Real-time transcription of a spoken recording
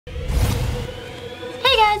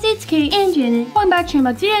guys, it's Kate and Janet. Welcome back to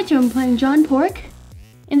TEAMJK. Today I'm playing John Pork.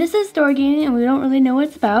 And this is a store game and we don't really know what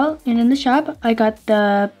it's about. And in the shop, I got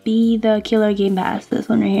the Be the Killer Game Pass. This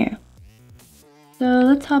one right here. So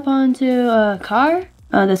let's hop on to a car.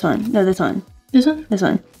 Oh, this one. No, this one. This one? This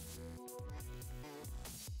one.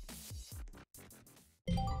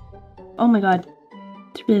 Oh my god.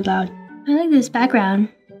 It's really loud. I like this background.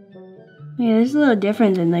 Yeah, there's a little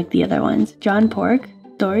difference in like the other ones. John Pork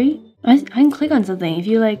story. I can click on something if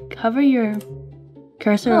you like hover your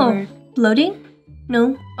cursor over. Loading?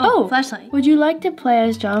 No. Oh, flashlight. Would you like to play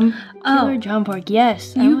as John Pork?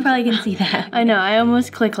 Yes. You probably can see that. I know. I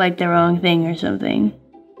almost clicked like the wrong thing or something.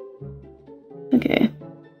 Okay.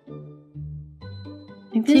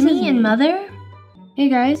 Timmy and Mother? Hey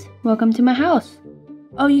guys, welcome to my house.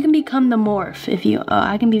 Oh, you can become the morph if you. Oh,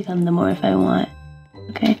 I can become the morph if I want.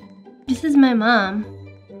 Okay. This is my mom.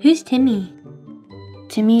 Who's Timmy?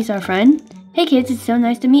 Timmy's our friend. Hey kids, it's so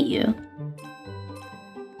nice to meet you.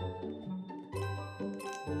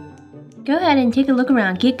 Go ahead and take a look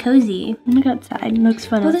around. Get cozy. Look outside. Looks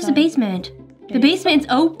fun. Oh, there's a basement. Okay. The basement's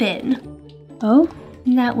open. Oh?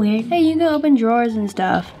 Isn't that weird? Hey, you can open drawers and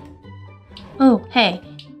stuff. Oh, hey.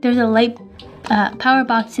 There's a light power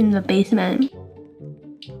box in the basement.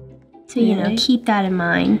 So, you know, keep that in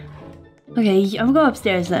mind. Okay, I'm gonna go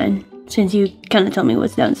upstairs then, since you kind of told me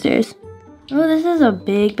what's downstairs. Oh, this is a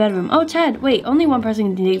big bedroom. Oh, Chad, wait, only one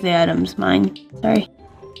person can take the items. Mine. Sorry.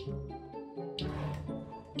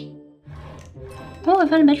 Oh, I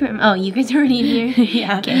found a bedroom. Oh, you guys are already in here?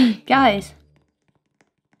 Yeah. Okay. Guys.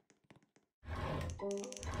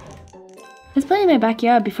 Let's play in my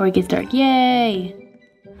backyard before it gets dark. Yay!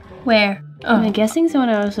 Where? Oh. I'm guessing someone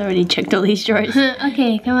else already checked all these drawers.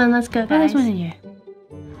 Okay, come on, let's go, guys. Oh, there's one in here.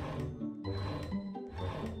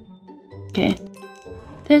 Okay.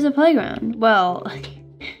 There's a playground. Well,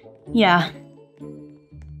 yeah.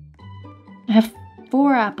 I have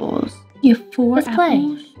 4 apples. You have 4 Let's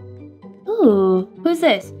apples? Play. Ooh, who's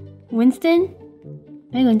this? Winston?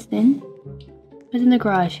 Hey, Winston. What's in the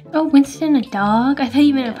garage? Oh, Winston, a dog? I thought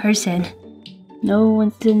you meant a person. No,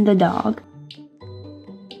 Winston the dog.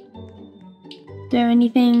 Is there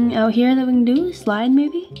anything out here that we can do? Slide,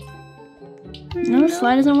 maybe? No,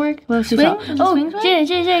 slide doesn't work? Well, swing? Oh, Jay,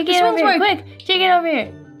 get over here, quick! Jay, get over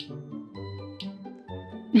here!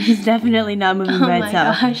 He's definitely not moving by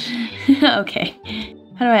itself. Oh my gosh. Okay.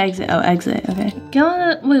 How do I exit? Oh, exit. Okay. Go on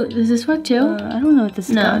the... Wait, does this work too? I don't know what this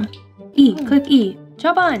is called. E. Click E.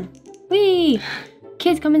 Jump on. Whee!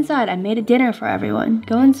 Kids, come inside. I made a dinner for everyone.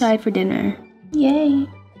 Go inside for dinner. Yay.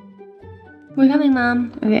 We're coming,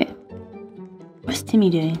 Mom. Okay. What's Timmy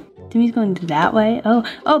doing? Timmy's going that way.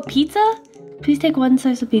 Oh, pizza? Please take 1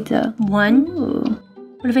 slice of pizza. 1? Ooh.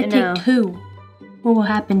 What if I take 2? What will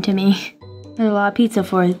happen to me? There's a lot of pizza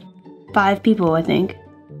for 5 people, I think.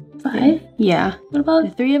 5? Yeah. What about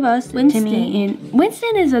the 3 of us? Winston? Timmy and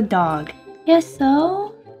Winston is a dog. Yes,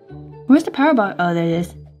 so? Where's the power box? Oh, there it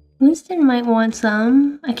is. Winston might want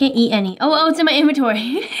some. I can't eat any. Oh, it's in my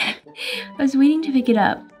inventory. I was waiting to pick it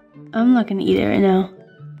up. I'm not gonna eat it right now.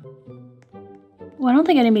 Well, I don't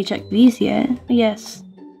think anybody checked these yet. Yes.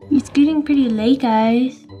 It's getting pretty late,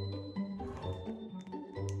 guys.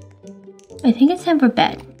 I think it's time for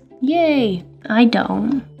bed. Yay! I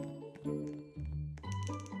don't.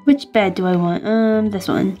 Which bed do I want? This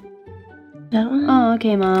one. That one? Oh,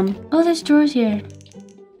 okay, Mom. Oh, there's drawers here.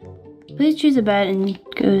 Please choose a bed and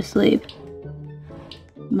go to sleep.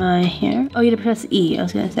 My hair? Oh, you had to press E, I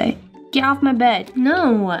was gonna say. Get off my bed.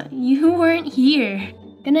 No, you weren't here.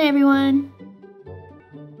 Good night, everyone.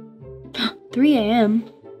 3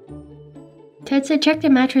 a.m. Ted said check the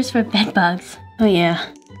mattress for bed bugs. Oh,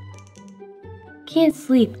 yeah. Can't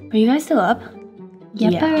sleep. Are you guys still up?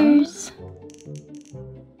 Yepers.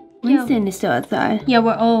 Winston is still outside. Yeah,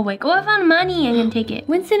 we're all awake. Oh, I found money. I'm gonna take it.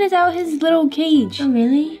 Winston is out his little cage. Oh,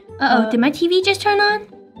 really? Uh-oh, did my TV just turn on?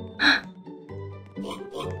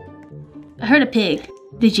 I heard a pig.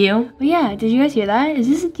 Did you? Oh, yeah, did you guys hear that? Is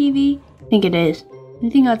this a TV? I think it is.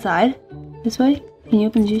 Anything outside? This way? Can you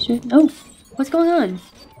open the juicer? Oh, what's going on?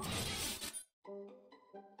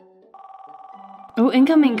 Oh,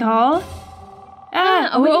 incoming call?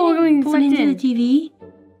 Ah, we're going sucked into the TV.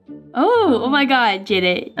 Oh my god,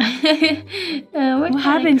 Janet. What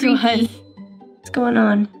happened to us? What's going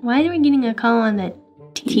on? Why are we getting a call on the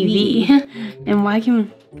TV? And why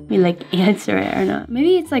can we like answer it or not?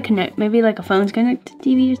 Maybe it's like maybe like a phone's connected to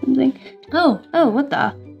TV or something. Oh, what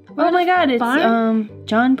the? Oh my god, it's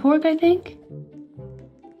John Pork, I think.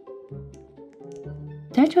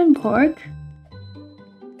 Is that John Pork?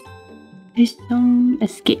 There's some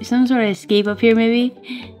sort of escape up here, maybe.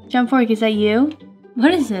 John Pork, is that you?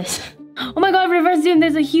 What is this? Oh my god, reverse zoom.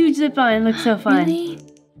 There's a huge zip line. It looks so fun. Really?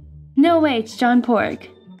 No way, it's John Pork.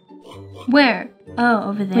 Where? Oh,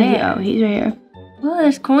 over there. Oh, he's right here. Oh,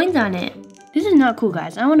 there's coins on it. This is not cool,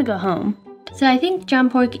 guys. I want to go home. So I think John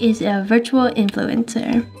Pork is a virtual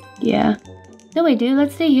influencer. Yeah. No, wait, dude.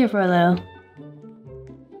 Let's stay here for a little.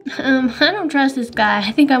 I don't trust this guy.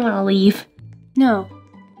 I think I want to leave. No.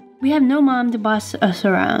 We have no mom to boss us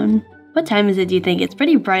around. What time is it, do you think? It's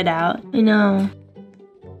pretty bright out. I know.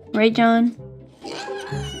 Right, John?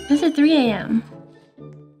 It's at 3 a.m.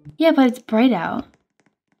 Yeah, but it's bright out.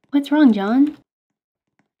 What's wrong, John?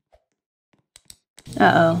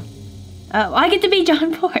 Uh-oh. Oh, I get to be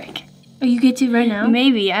John Pork. Oh, you get to right now?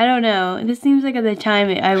 Maybe. I don't know. This seems like at the time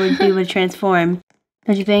I would be able to transform.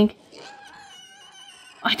 Don't you think?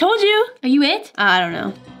 I told you! Are you it? I don't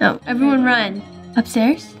know. No. Everyone run.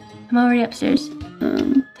 Upstairs? I'm already upstairs.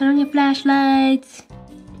 Turn on your flashlights.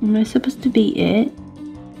 Am I supposed to be it?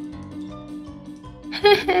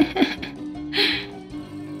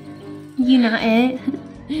 You not it?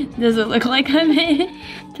 Does it look like I'm it?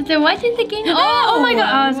 Then why did the game? Oh my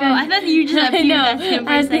god! I thought you just appeared.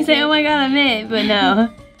 I was gonna say, oh my god, I'm it, but no.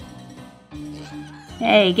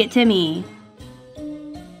 Hey, get to me.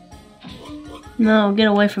 No, get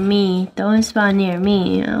away from me. Don't spawn near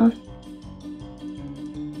me, you know.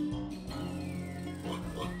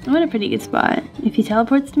 I'm in a pretty good spot. If he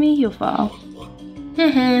teleports to me, he'll fall.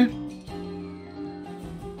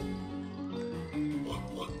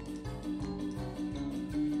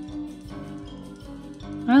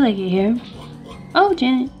 I like it here. Oh,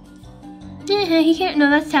 Janet. He can't. No,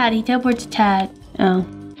 that's Tad. He teleports to Tad. Oh.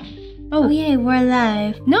 Oh, yay, we're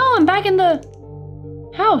alive. No, I'm back in the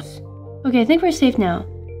house. Okay, I think we're safe now.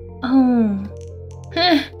 Oh.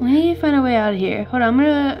 We need to find a way out of here. Hold on, I'm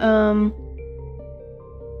gonna,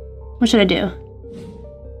 what should I do?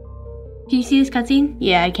 Can you see this cutscene?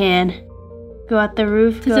 Yeah, I can. Go out the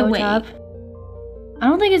roof, go top. I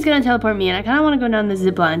don't think it's gonna teleport me, and I kind of want to go down the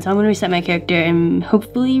zip line, so I'm gonna reset my character and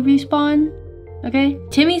hopefully respawn. Okay?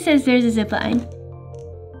 Timmy says there's a zip line.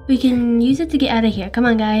 We can use it to get out of here. Come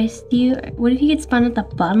on, guys. What if you get spawned at the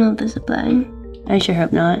bottom of the zip line? I sure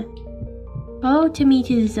hope not. Follow Timmy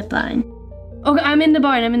to the zip line. Okay, I'm in the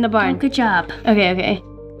barn. Oh, good job. Okay.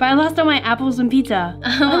 But I lost all my apples and pizza.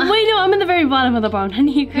 Wait, no, I'm in the very bottom of the barn. I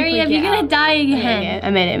need to quickly hurry up, you're gonna die again. Okay, I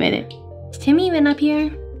made it. Is Timmy even up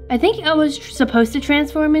here? I think I was supposed to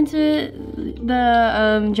transform into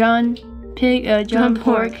the John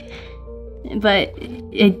Pork, but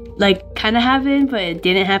it like kind of happened, but it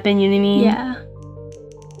didn't happen. You know what I mean? Yeah.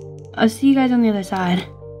 I'll see you guys on the other side.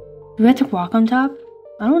 Do we have to walk on top?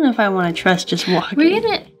 I don't know if I want to trust just walking. We're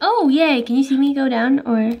gonna. Oh yay! Can you see me go down?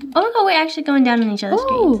 Or oh my god, we're actually going down on each other's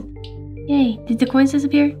screens. Yay! Did the coins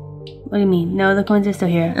disappear? What do you mean? No, the coins are still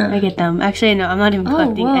here. I get them. Actually, no, I'm not even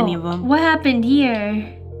collecting any of them. What happened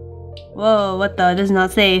here? Whoa, what the? This is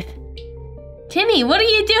not safe. Timmy, what are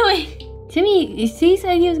you doing? Timmy, he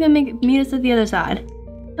said he was gonna meet us at the other side.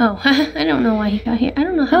 Oh, I don't know why he got here. I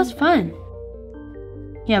don't know how. That was fun.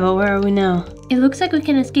 Yeah, but where are we now? It looks like we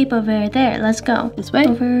can escape over there. Let's go. This way?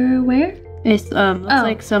 Over where? It's looks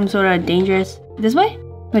like some sort of dangerous. This way?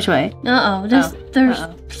 Which way? There's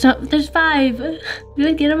 5. Did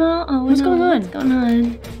I get them all? Oh, what's going on? What's going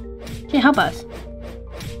on? Can't help us.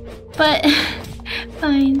 But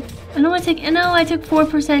fine. I don't want to take. No, I took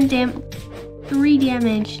 4% 3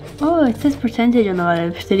 damage. Oh, it says percentage on the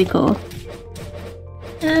bottom. It's pretty cool.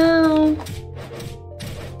 Oh.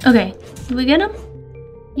 Okay, did we get them?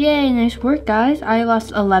 Yay, nice work, guys. I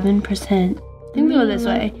lost 11%. I think we go this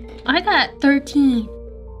way. I got 13.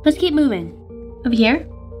 Let's keep moving. Over here?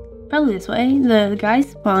 Probably this way. The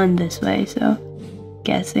guys spawned this way, so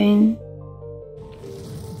guessing.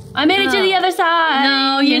 I made it to the other side.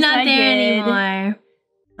 No, you're not there anymore.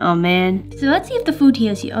 Oh man. So let's see if the food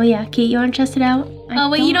heals you. Oh yeah, Kate, you want to test it out?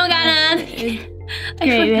 You don't got none.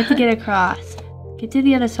 Great, we have to get across. Get to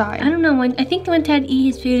the other side. I don't know. I think when Ted ate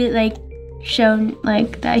his food, it like showed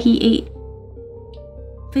like that he ate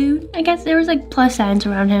food. I guess there was like plus signs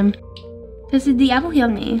around him. Because the apple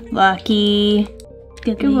healed me. Lucky.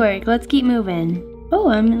 Good work. Let's keep moving. Oh,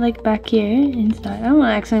 I'm like back here inside. I don't want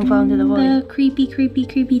to accidentally fall into the void. The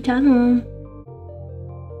creepy tunnel.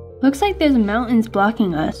 Looks like there's mountains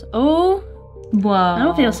blocking us. Oh. Whoa. I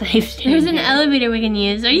don't feel safe. There's an elevator we can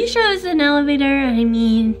use. Are you sure this is an elevator? I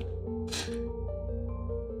mean.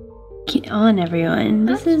 Get on, everyone.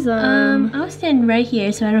 This is, I'll stand right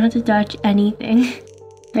here so I don't have to dodge anything.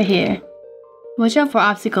 Right here. Watch out for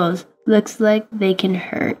obstacles. Looks like they can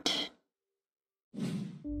hurt.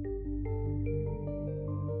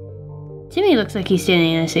 Timmy looks like he's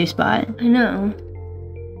standing in a safe spot. I know.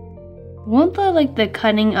 Won't the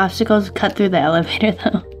cutting obstacles cut through the elevator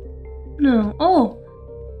though? No. Oh,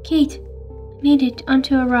 Kate, made it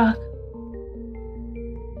onto a rock.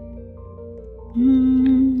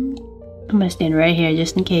 I'm gonna stand right here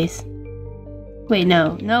just in case. Wait,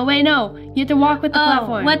 no. Wait, no. You have to walk with the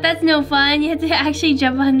platform. What? That's no fun. You have to actually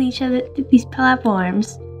jump on these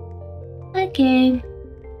platforms. Okay.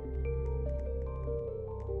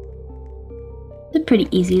 It's pretty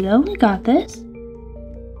easy though. We got this.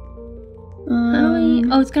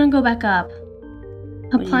 Oh, it's gonna go back up.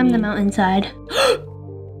 I'll climb the mountainside.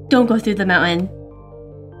 Don't go through the mountain.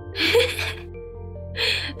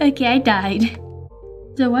 Okay, I died.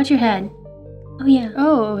 So watch your head. Oh yeah.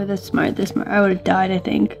 Oh, that's smart. I would have died, I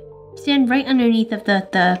think. Stand right underneath of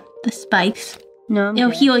the spikes. No, it'll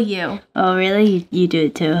heal you. Oh really? You do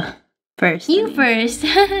it too. First. You first.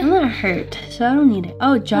 I'm not hurt, so I don't need it.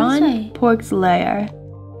 Oh, John Pork's lair.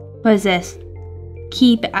 What is this?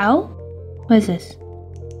 Keep out? What is this?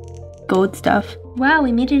 Gold stuff. Wow,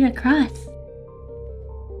 we made it across.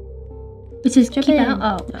 It says keep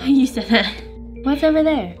out. Oh, you said that. What's over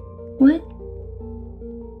there? What?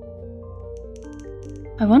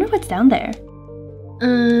 I wonder what's down there.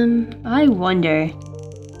 I wonder.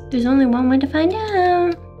 There's only one way to find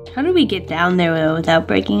out. How do we get down there without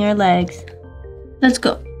breaking our legs? Let's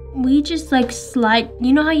go. We just slide.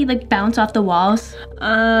 You know how you bounce off the walls?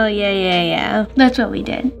 Oh, yeah. That's what we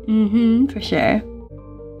did. For sure.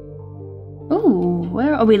 Ooh,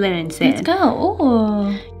 where are we landing in sand? Let's go.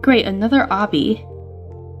 Ooh. Great, another obby.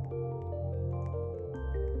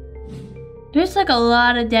 There's a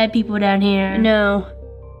lot of dead people down here. No.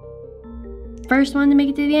 First one to make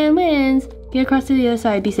it to the end wins. Get across to the other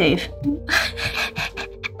side, be safe.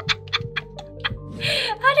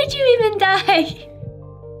 How did you even die?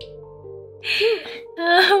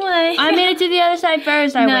 Oh my God. I made it to the other side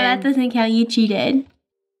first, I win. No, that doesn't count, you cheated.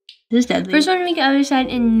 This is deadly. First one to make the other side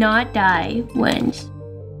and not die wins.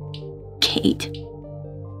 Kate.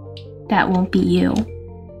 That won't be you.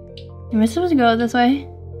 Am I supposed to go this way?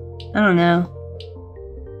 I don't know.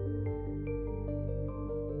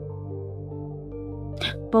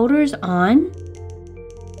 Boulders on?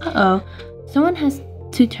 Uh-oh. Someone has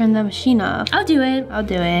to turn the machine off. I'll do it. I'll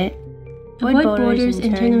do it. Avoid boulders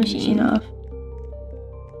and turn the machine off.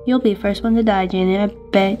 You'll be the first one to die, Janet, I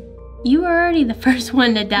bet. You were already the first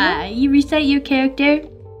one to die. You reset your character?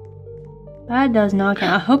 That does not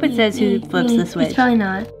count. I hope it says who flips the switch. It's probably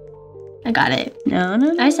not. I got it.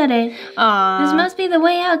 No. I said it. Aww. This must be the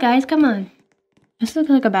way out, guys. Come on. This looks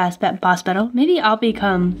like a boss battle. Maybe I'll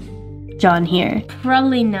become John here.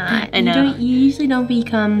 Probably not. I know. You usually don't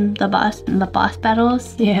become the boss in the boss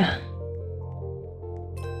battles. Yeah.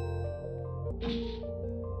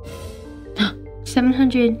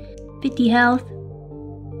 $750 health.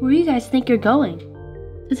 Where do you guys think you're going?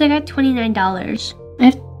 Since I got $29. I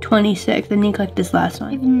have 26. I need to collect this last I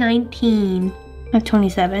one. have 19. I have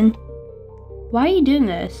 27. Why are you doing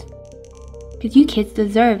this? Because you kids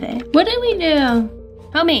deserve it. What did we do?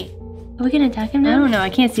 Help me. Are we gonna attack him now? I don't know. I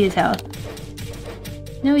can't see his health.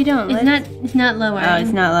 No, we don't. It's not lowering. Oh,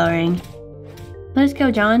 it's not lowering. Let's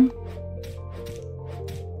go, John.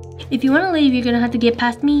 If you want to leave, you're gonna have to get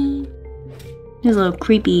past me. It's a little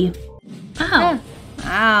creepy. Ow.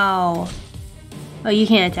 Ow. Oh, you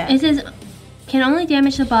can't attack. It says, can only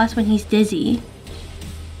damage the boss when he's dizzy.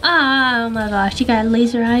 Oh my gosh, you got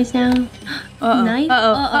laser eyes now. Uh-oh. Knife?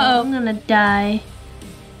 Uh-oh. I'm gonna die.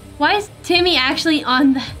 Why is Timmy actually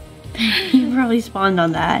on that? You probably spawned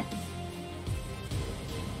on that.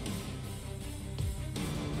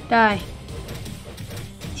 Die.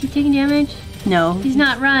 Is he taking damage? No. He's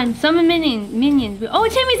not. Run. Summon minions. Oh,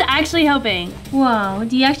 Timmy's actually helping. Whoa.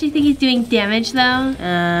 Do you actually think he's doing damage though?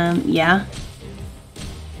 Yeah.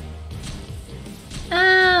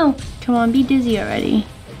 Ow. Come on, be dizzy already.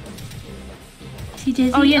 Is he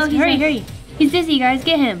dizzy? Oh yes, hurry. He's dizzy, guys.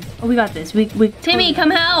 Get him. Oh, we got this. Timmy,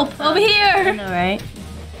 come help. Over here. I know, right?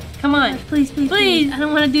 Come on. Please. I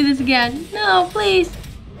don't want to do this again. No, please.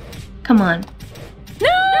 Come on.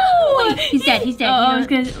 No! Wait, he's dead. Oh, I was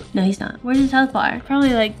gonna... No, he's not. Where's his health bar?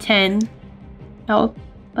 Probably like 10 health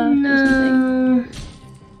buff or No. something.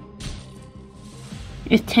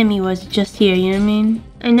 If Timmy was just here, you know what I mean?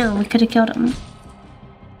 I know. We could have killed him.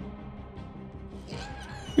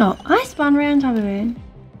 Oh, I spawned right on top of it.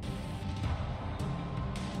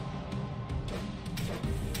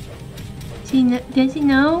 Does he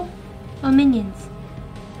know? Oh, minions.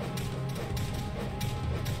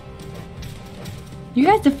 You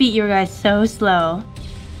guys defeat your guys so slow.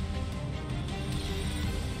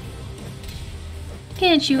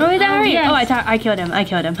 Can't you? Oh, is that right? Yes. Oh, I killed him.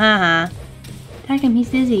 Haha. Attack him. He's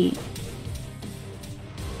dizzy.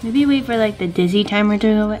 Maybe wait for like the dizzy timer to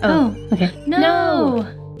go away. Oh, okay. No.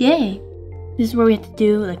 Yay. This is where we have to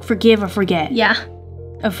do like forgive or forget. Yeah.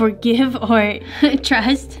 Forgive or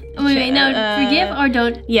trust. Wait, no. Forgive or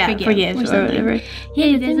don't forgive or whatever.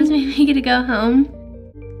 Yeah, does this mean we get to go home?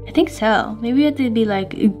 I think so. Maybe we have to be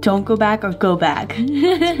like, don't go back or go back.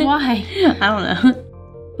 Why? I don't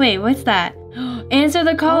know. Wait, what's that? Answer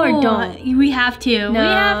the call or don't? We have to. No, we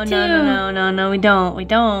have to. No, we don't. We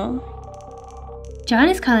don't. John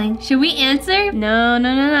is calling. Should we answer? No.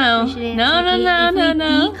 We should answer. If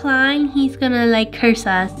we decline, he's gonna like curse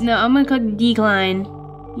us. No, I'm gonna click decline.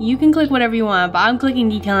 You can click whatever you want, but I'm clicking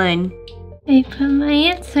decline. I put my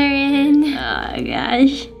answer in. Oh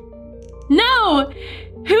gosh. No!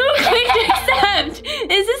 Who clicked accept?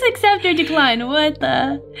 Is this accept or decline? What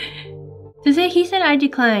the? He said I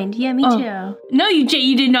declined. Yeah, me too. No, you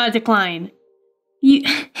did not decline. You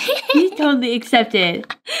totally accepted.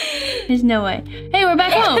 There's no way. Hey, we're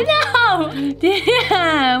back home. No!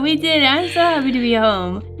 Yeah, we did. I'm so happy to be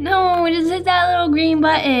home. No, just hit that little green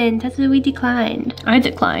button. That's what we declined. I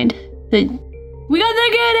declined. We got the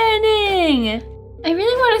good ending! I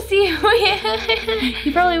really want to see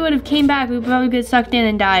You probably would have came back. We probably got sucked in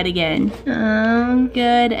and died again.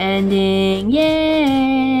 Good ending.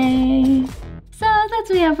 Yay! So that's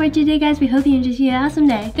what we have for today, guys. We hope you enjoyed. Awesome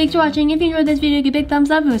day. Thanks for watching. If you enjoyed this video, give a big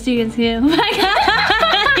thumbs up and we'll see you again soon. Bye, guys!